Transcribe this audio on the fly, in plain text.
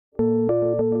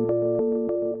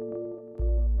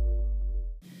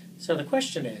So the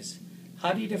question is,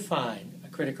 how do you define a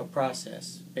critical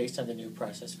process based on the new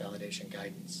process validation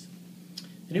guidance?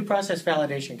 The new process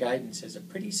validation guidance is a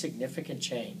pretty significant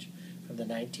change from the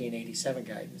 1987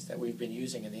 guidance that we've been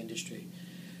using in the industry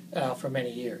for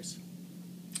many years.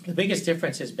 The biggest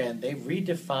difference has been they've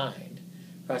redefined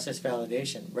process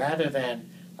validation rather than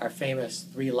our famous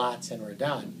 3 lots and we're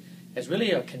done as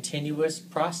really a continuous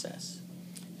process.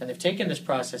 And they've taken this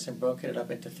process and broken it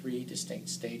up into 3 distinct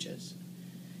stages.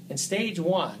 In stage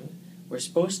 1, we're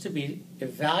supposed to be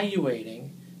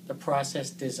evaluating the process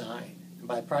design. And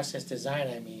by process design,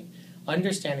 I mean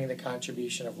understanding the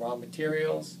contribution of raw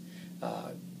materials,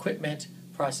 equipment,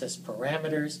 process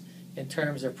parameters, in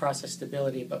terms of process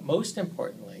stability, but most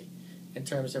importantly, in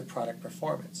terms of product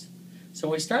performance. So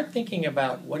when we start thinking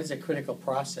about what is a critical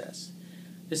process,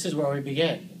 this is where we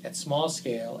begin, at small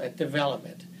scale, at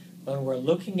development, when we're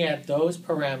looking at those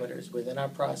parameters within our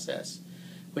process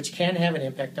which can have an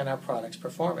impact on our product's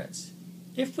performance.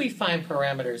 If we find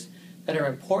parameters that are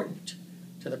important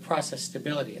to the process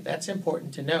stability, and that's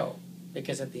important to know,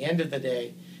 because at the end of the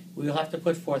day, we will have to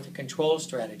put forth a control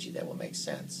strategy that will make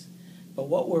sense. But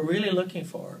what we're really looking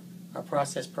for are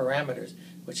process parameters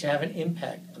which have an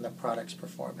impact on the product's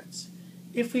performance.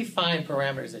 If we find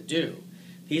parameters that do,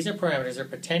 these are parameters that are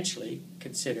potentially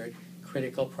considered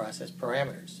critical process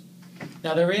parameters.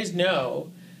 Now, there is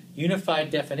no unified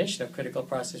definition of critical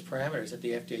process parameters that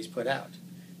the FDA has put out,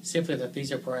 simply that these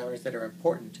are parameters that are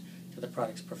important to the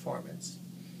product's performance.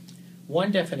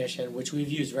 One definition, which we've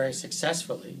used very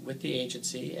successfully with the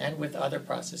agency and with other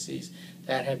processes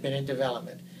that have been in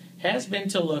development, has been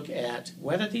to look at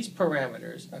whether these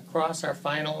parameters across our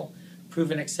final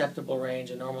proven acceptable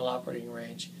range and normal operating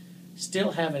range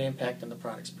still have an impact on the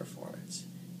product's performance.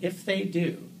 If they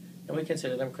do, then we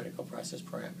consider them critical process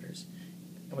parameters.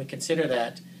 And we consider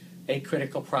that a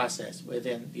critical process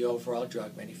within the overall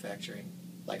drug manufacturing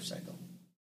life cycle.